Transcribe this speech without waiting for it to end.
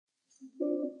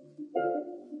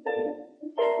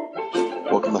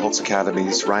Welcome to Holtz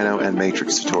Academy's Rhino and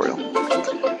Matrix tutorial.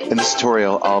 In this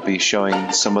tutorial, I'll be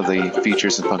showing some of the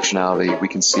features and functionality we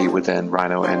can see within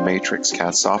Rhino and Matrix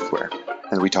CAD software,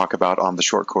 and we talk about on the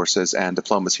short courses and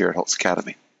diplomas here at Holtz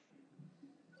Academy.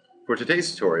 For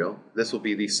today's tutorial, this will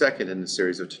be the second in the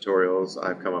series of tutorials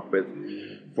I've come up with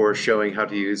for showing how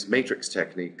to use matrix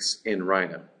techniques in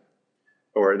Rhino,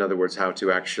 or in other words, how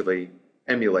to actually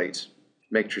emulate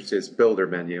Matrix's builder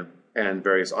menu and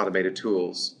various automated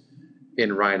tools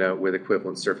in Rhino with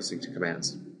equivalent surfacing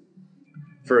commands.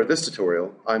 For this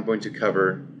tutorial, I'm going to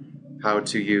cover how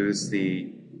to use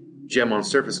the gem on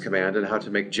surface command and how to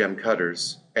make gem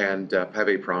cutters and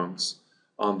pave prongs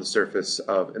on the surface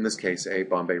of, in this case, a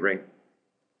Bombay ring.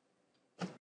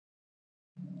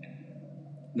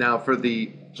 Now for the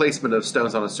placement of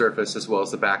stones on a surface, as well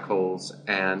as the back holes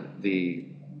and the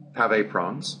pave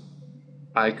prongs,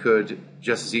 I could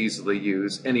just as easily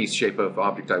use any shape of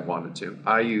object I wanted to.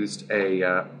 I used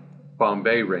a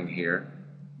Bombay ring here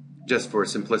just for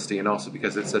simplicity, and also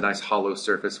because it's a nice hollow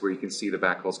surface where you can see the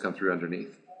back holes come through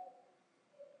underneath.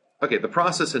 Okay, the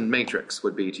process in Matrix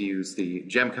would be to use the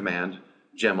gem command,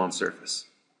 gem on surface.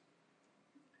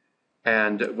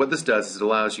 And what this does is it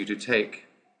allows you to take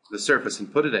the surface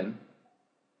and put it in,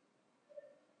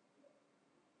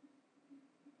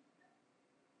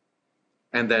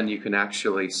 and then you can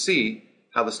actually see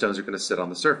how the stones are going to sit on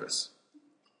the surface.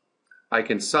 I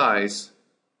can size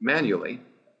manually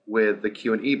with the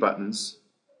Q and E buttons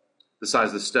the size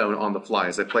of the stone on the fly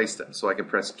as I place them. So I can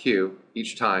press Q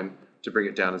each time to bring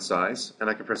it down in size, and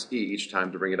I can press E each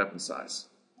time to bring it up in size.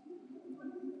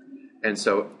 And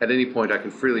so at any point I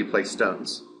can freely place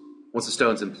stones. Once the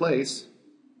stone's in place,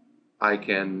 I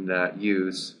can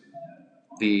use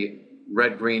the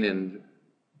red, green, and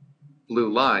blue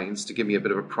lines to give me a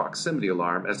bit of a proximity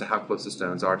alarm as to how close the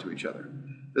stones are to each other.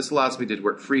 This allows me to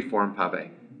work free-form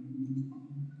pave.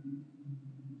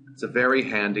 It's a very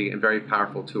handy and very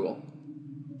powerful tool.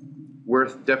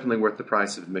 Definitely worth the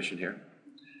price of admission here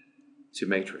to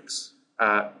Matrix.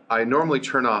 I normally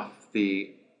turn off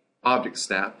the object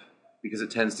snap because it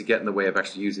tends to get in the way of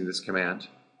actually using this command,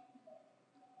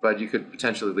 but you could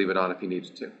potentially leave it on if you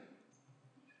needed to.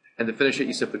 And to finish it,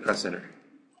 you simply press enter.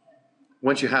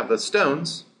 Once you have the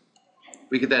stones,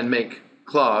 we could then make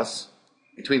claws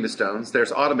between the stones.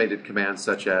 There's automated commands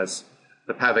such as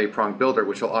the pave prong builder,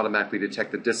 which will automatically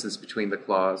detect the distance between the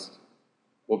claws,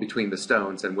 or between the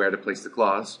stones, and where to place the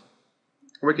claws.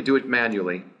 Or we could do it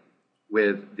manually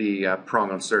with the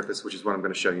prong on surface, which is what I'm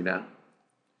going to show you now.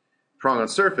 Prong on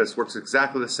surface works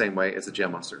exactly the same way as a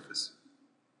gem on surface.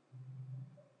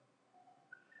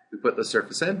 We put the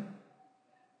surface in,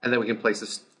 and then we can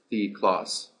place the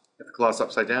claws. If the claw's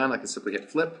upside down, I can simply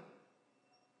hit flip.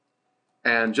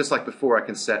 And just like before, I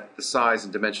can set the size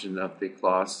and dimension of the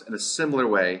claws in a similar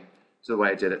way to the way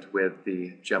I did it with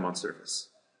the gem on surface.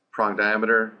 Prong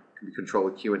diameter can be controlled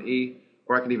with Q and E,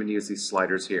 or I can even use these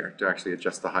sliders here to actually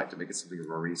adjust the height to make it something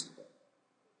more reasonable.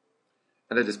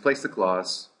 And I just place the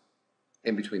claws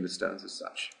in between the stones as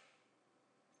such.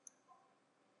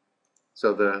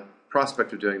 So the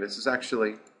prospect of doing this is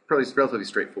actually relatively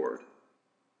straightforward.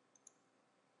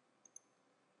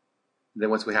 And then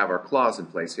once we have our claws in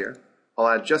place here, I'll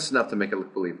add just enough to make it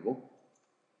look believable.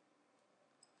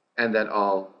 And then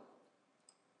I'll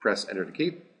press enter to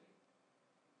keep.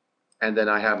 And then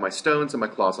I have my stones and my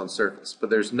claws on surface, but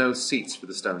there's no seats for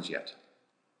the stones yet.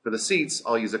 For the seats,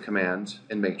 I'll use a command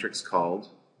in Matrix called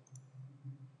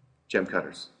gem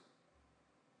cutters.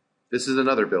 This is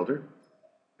another builder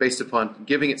based upon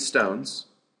giving it stones,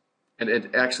 and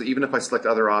it actually, even if I select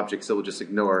other objects, it will just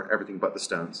ignore everything but the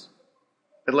stones.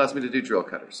 It allows me to do drill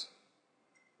cutters,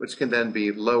 which can then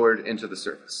be lowered into the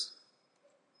surface.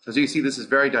 As you see, this is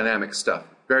very dynamic stuff,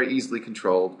 very easily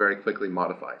controlled, very quickly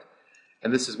modified.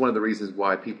 And this is one of the reasons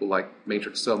why people like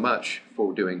Matrix so much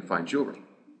for doing fine jewelry.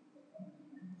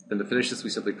 Then to finish this,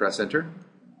 we simply press enter,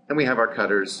 and we have our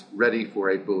cutters ready for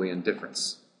a Boolean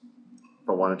difference. If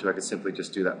I wanted to, I could simply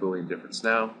just do that Boolean difference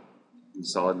now. In the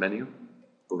solid menu,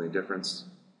 Boolean difference.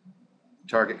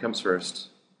 Target comes first.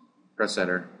 Press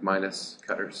enter, minus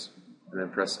cutters, and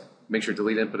then make sure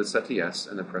delete input is set to yes,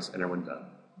 and then press enter when done.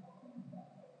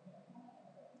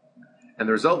 And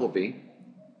the result will be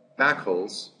back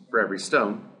holes for every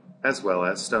stone, as well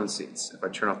as stone seats. If I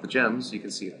turn off the gems, you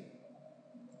can see them.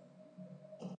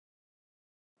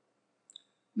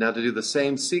 Now to do the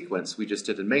same sequence we just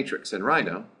did in Matrix and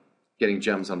Rhino, getting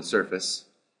gems on the surface,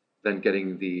 then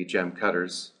getting the gem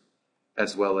cutters,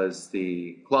 as well as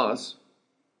the claws,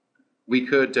 we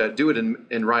could do it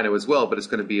in Rhino as well, but it's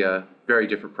going to be a very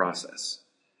different process.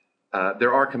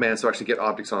 There are commands to actually get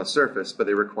objects on a surface, but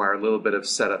they require a little bit of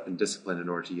setup and discipline in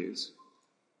order to use.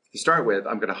 To start with,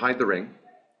 I'm going to hide the ring,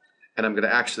 and I'm going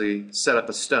to actually set up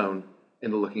a stone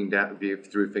in the looking down view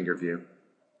through finger view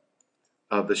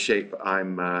of the shape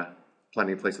I'm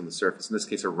planning to place on the surface, in this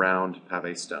case a round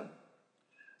pave stone.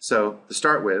 So to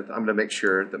start with, I'm going to make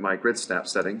sure that my grid snap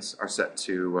settings are set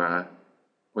to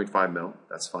 0.5 mil,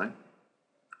 that's fine.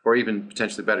 Or even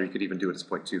potentially better, you could even do it as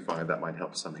 0.25, that might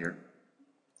help some here.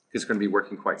 It's going to be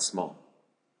working quite small.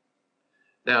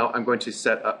 Now I'm going to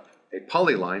set up a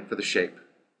polyline for the shape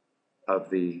of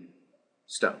the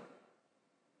stone.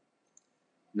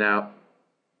 Now,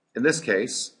 in this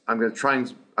case, I'm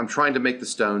trying to make the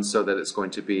stone so that it's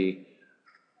going to be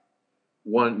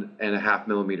 1.5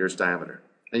 millimeters diameter.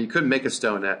 And you could make a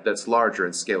stone that's larger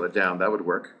and scale it down, that would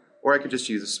work. Or I could just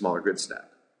use a smaller grid snap.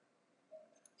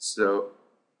 So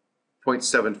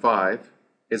 0.75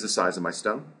 is the size of my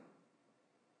stone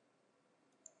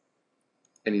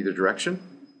in either direction.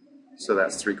 So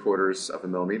that's 3/4 of a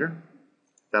millimeter.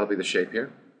 That'll be the shape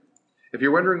here. If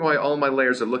you're wondering why all my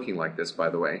layers are looking like this, by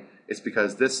the way, it's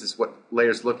because this is what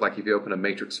layers look like if you open a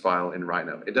matrix file in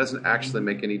Rhino. It doesn't actually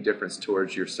make any difference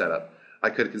towards your setup. I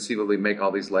could conceivably make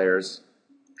all these layers,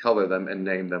 color them, and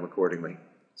name them accordingly.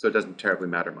 So it doesn't terribly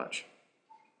matter much.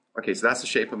 Okay, so that's the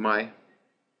shape of my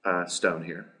stone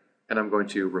here. And I'm going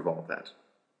to revolve that.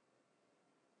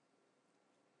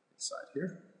 Side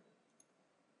here.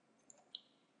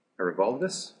 I revolve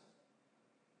this,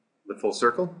 the full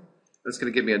circle. That's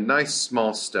going to give me a nice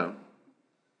small stone.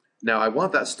 Now I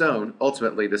want that stone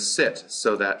ultimately to sit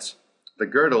so that the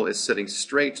girdle is sitting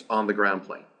straight on the ground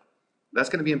plane. That's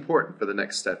going to be important for the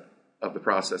next step of the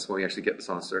process when we actually get this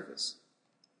on a surface.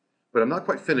 But I'm not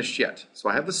quite finished yet. So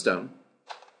I have the stone.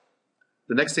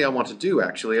 The next thing I want to do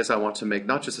actually is I want to make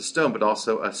not just a stone but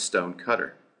also a stone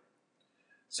cutter.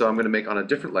 So I'm going to make on a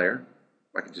different layer.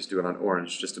 I can just do it on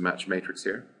orange just to match matrix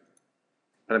here.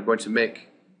 And I'm going to make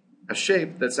a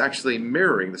shape that's actually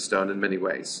mirroring the stone in many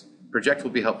ways. Project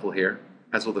will be helpful here,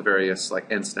 as will the various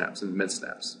like end snaps and mid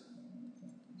snaps.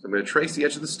 So I'm going to trace the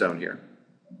edge of the stone here.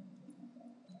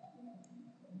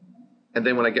 And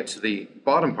then when I get to the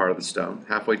bottom part of the stone,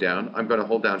 halfway down, I'm going to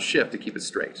hold down Shift to keep it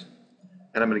straight.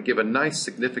 And I'm going to give a nice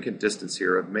significant distance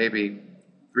here of maybe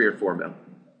 3 or 4 mil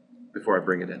before I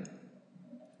bring it in.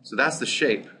 So that's the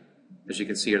shape, as you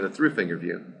can see in the through finger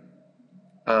view,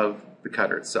 of the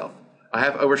cutter itself. I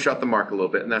have overshot the mark a little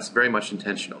bit, and that's very much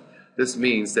intentional. This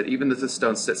means that even if the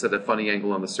stone sits at a funny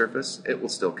angle on the surface, it will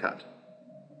still cut.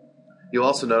 You'll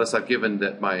also notice I've given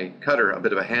my cutter a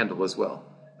bit of a handle as well.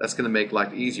 That's going to make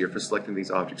life easier for selecting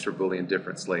these objects for Boolean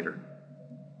difference later.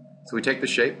 So we take the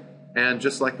shape, and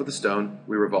just like with the stone,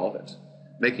 we revolve it,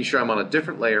 making sure I'm on a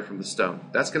different layer from the stone.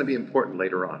 That's going to be important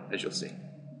later on, as you'll see.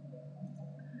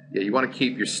 Yeah, you want to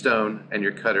keep your stone and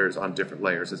your cutters on different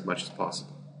layers as much as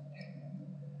possible.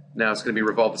 Now it's going to be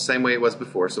revolved the same way it was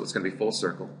before, so it's going to be full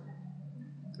circle.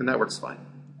 And that works fine.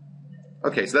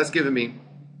 Okay, so that's given me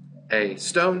a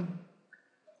stone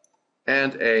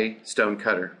and a stone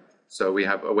cutter. So we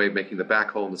have a way of making the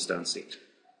back hole in the stone seat.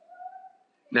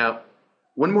 Now,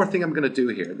 one more thing I'm going to do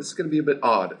here, this is going to be a bit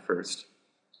odd at first,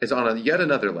 is on yet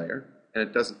another layer, and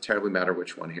it doesn't terribly matter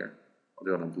which one here. I'll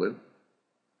do it on blue.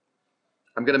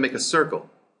 I'm going to make a circle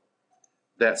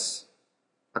that's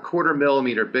 1/4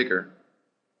 millimeter bigger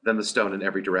than the stone in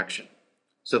every direction.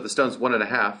 So if the stone's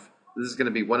 1.5, this is going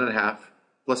to be 1.5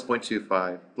 plus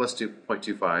 0.25 plus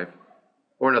 2.25,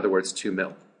 or in other words, 2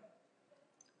 mil.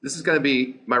 This is going to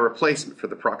be my replacement for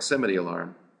the proximity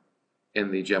alarm in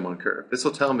the gem on curve. This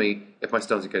will tell me if my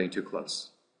stones are getting too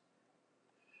close.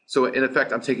 So in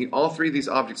effect, I'm taking all three of these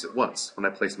objects at once when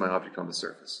I place my object on the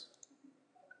surface.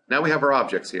 Now we have our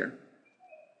objects here.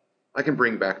 I can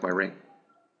bring back my ring.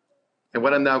 And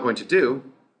what I'm now going to do,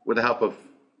 with the help of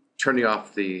turning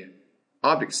off the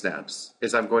object snaps,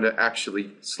 is I'm going to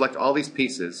actually select all these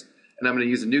pieces, and I'm going to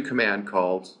use a new command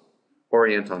called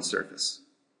Orient on Surface.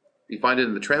 You find it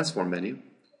in the Transform menu,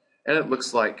 and it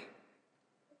looks like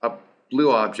a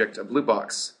blue object, a blue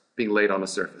box, being laid on a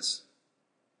surface.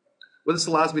 What this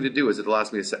allows me to do is it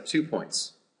allows me to set 2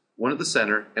 points, one at the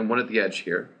center and one at the edge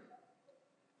here,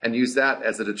 and use that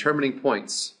as the determining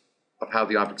points of how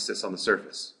the object sits on the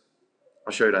surface.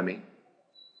 I'll show you what I mean.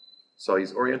 So I'll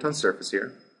use Orient on Surface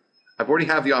here. I've already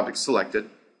have the object selected,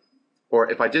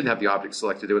 or if I didn't have the object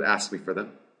selected, it would ask me for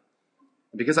them.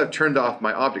 And because I've turned off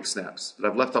my object snaps that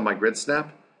I've left on my grid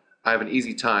snap, I have an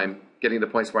easy time getting the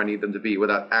points where I need them to be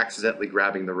without accidentally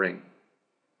grabbing the ring.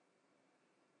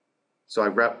 So I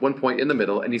grab one point in the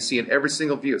middle, and you see in every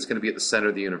single view it's going to be at the center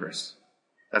of the universe.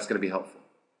 That's going to be helpful.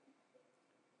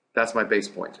 That's my base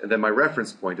point. And then my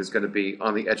reference point is going to be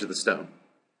on the edge of the stone.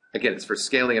 Again, it's for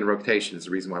scaling and rotation is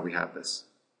the reason why we have this.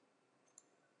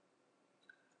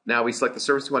 Now we select the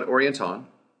surface we want to orient on,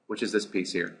 which is this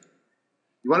piece here.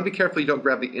 You want to be careful you don't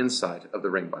grab the inside of the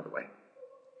ring, by the way.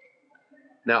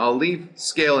 Now I'll leave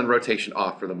scale and rotation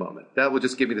off for the moment. That will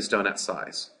just give me the stone at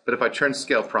size. But if I turn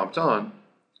scale prompt on,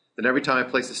 then every time I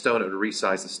place the stone, it would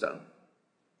resize the stone.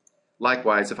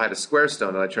 Likewise, if I had a square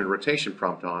stone and I turned rotation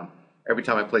prompt on, every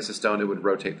time I place a stone, it would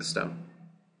rotate the stone,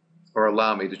 or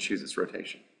allow me to choose its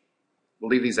rotation. We'll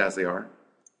leave these as they are.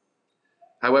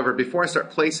 However, before I start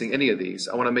placing any of these,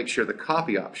 I want to make sure the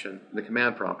copy option in the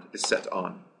command prompt is set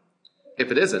on.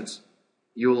 If it isn't,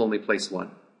 you will only place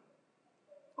one.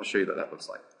 I'll show you what that looks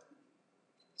like.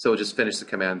 So we'll just finish the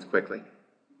command quickly.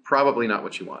 Probably not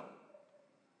what you want.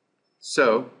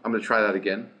 So I'm going to try that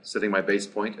again, setting my base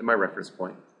point and my reference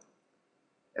point,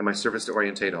 and my surface to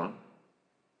orientate on.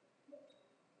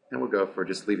 And we'll go for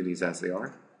just leaving these as they are.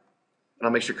 And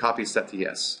I'll make sure copy is set to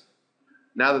yes.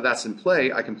 Now that that's in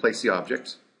play, I can place the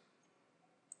object.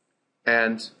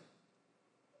 And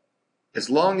as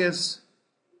long as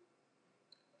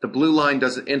the blue line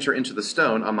doesn't enter into the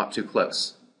stone, I'm not too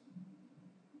close.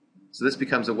 So this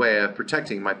becomes a way of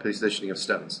protecting my positioning of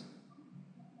stones.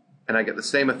 And I get the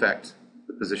same effect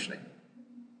with positioning.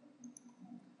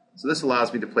 So this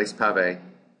allows me to place pavé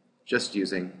just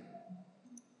using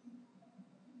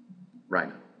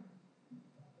Rhino.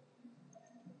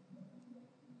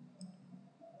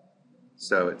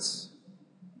 So it's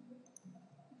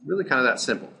really kind of that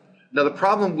simple. Now the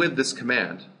problem with this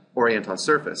command, orient on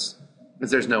surface,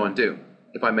 is there's no undo.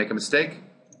 If I make a mistake,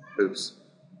 oops.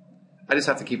 I just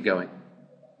have to keep going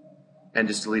and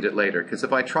just delete it later. Because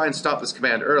if I try and stop this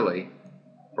command early,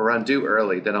 or undo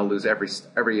early, then I'll lose every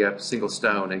single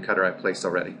stone and cutter I've placed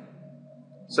already.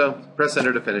 So press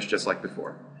enter to finish just like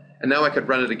before. And now I could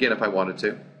run it again if I wanted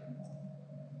to.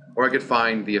 Or I could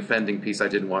find the offending piece I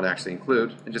didn't want to actually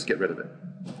include and just get rid of it.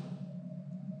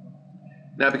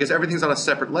 Now because everything's on a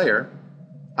separate layer,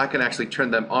 I can actually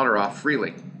turn them on or off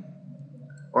freely.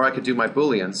 Or I could do my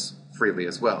booleans freely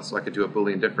as well. So I could do a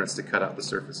boolean difference to cut out the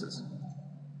surfaces.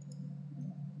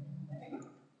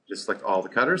 Just select all the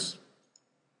cutters.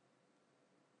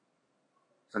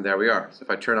 And there we are. So if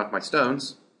I turn off my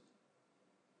stones,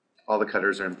 all the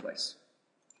cutters are in place.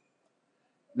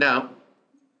 Now,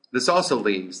 this also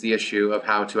leaves the issue of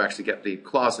how to actually get the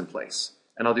claws in place.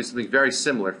 And I'll do something very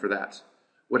similar for that.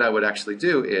 What I would actually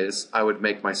do is I would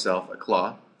make myself a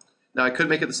claw. Now I could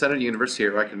make it the center of the universe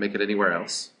here, or I can make it anywhere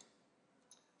else.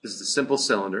 This is a simple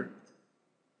cylinder.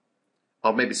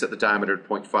 I'll maybe set the diameter to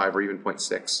 0.5 or even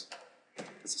 0.6.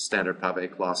 It's a standard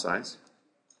pavé claw size.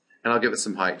 And I'll give it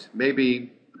some height,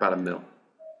 maybe about 1 mil.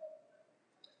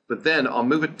 But then I'll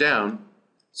move it down,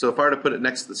 so if I were to put it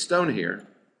next to the stone here,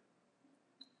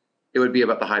 it would be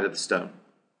about the height of the stone.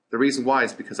 The reason why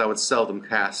is because I would seldom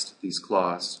cast these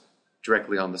claws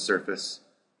directly on the surface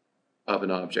of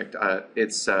an object.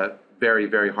 It's very,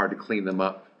 very hard to clean them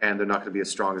up, and they're not going to be as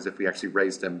strong as if we actually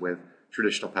raised them with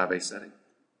traditional pavé setting.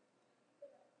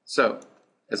 So,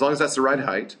 as long as that's the right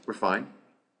height, we're fine.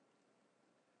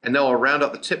 And now I'll round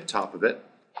out the tip top of it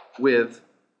with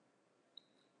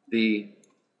the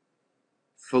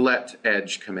filete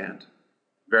edge command,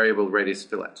 variable radius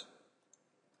filete.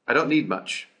 I don't need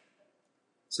much.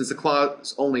 Since the claw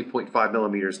is only 0.5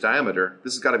 millimeters diameter,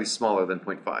 this has got to be smaller than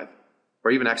 0.5,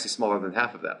 or even actually smaller than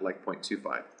half of that, like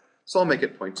 0.25. So I'll make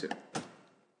it 0.2.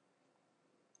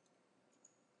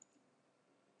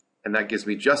 And that gives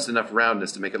me just enough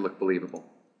roundness to make it look believable.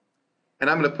 And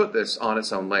I'm going to put this on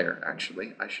its own layer,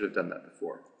 actually. I should have done that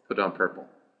before. Put it on purple.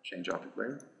 Change object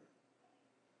layer.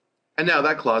 And now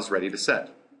that claw is ready to set.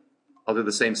 I'll do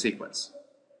the same sequence.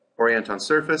 Orient on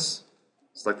surface.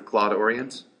 Select the claw to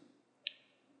orient.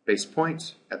 Base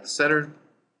point at the center.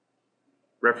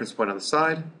 Reference point on the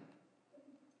side.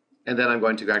 And then I'm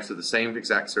going to actually do the same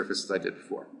exact surface as I did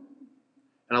before.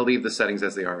 And I'll leave the settings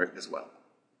as they are as well.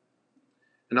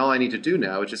 And all I need to do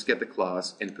now is just get the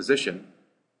claws in position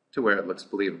to where it looks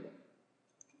believable.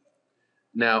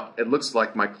 Now, it looks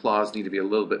like my claws need to be a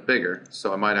little bit bigger,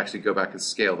 so I might actually go back and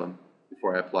scale them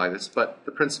before I apply this, but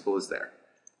the principle is there.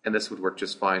 And this would work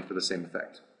just fine for the same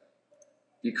effect.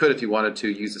 You could, if you wanted to,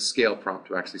 use a scale prompt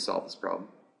to actually solve this problem.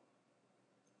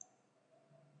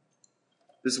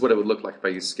 This is what it would look like if I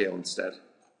use scale instead.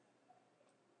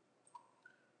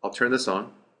 I'll turn this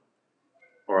on,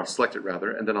 or I'll select it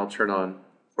rather, and then I'll turn on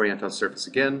orient on surface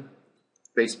again,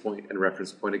 base point and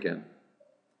reference point again.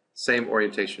 Same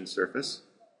orientation surface.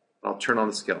 I'll turn on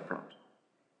the scale prompt.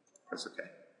 That's okay.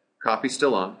 Copy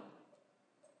still on.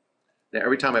 Now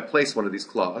every time I place one of these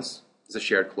claws, it's a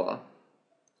shared claw,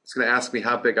 It's going to ask me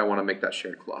how big I want to make that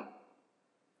shared claw.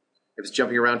 If it's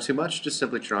jumping around too much, just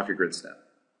simply turn off your grid snap.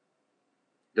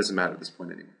 It doesn't matter at this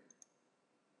point anymore.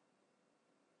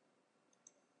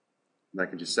 And I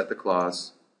can just set the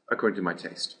claws according to my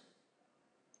taste.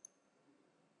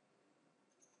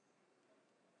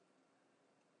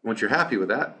 Once you're happy with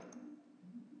that,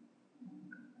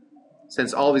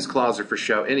 since all these claws are for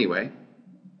show anyway,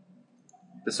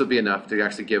 this will be enough to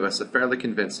actually give us a fairly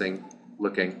convincing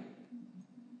looking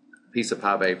piece of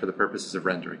pave for the purposes of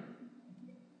rendering.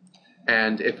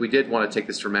 And if we did want to take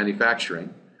this for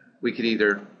manufacturing, we could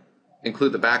either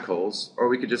include the back holes or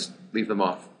we could just leave them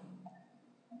off.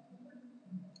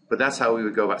 But that's how we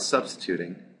would go about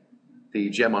substituting the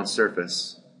gem on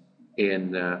surface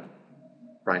in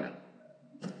Rhino.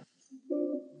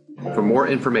 For more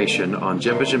information on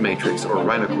Gem Vision Matrix or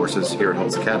Rhino courses here at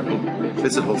Holtz Academy,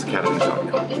 visit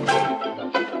holtzacademy.com.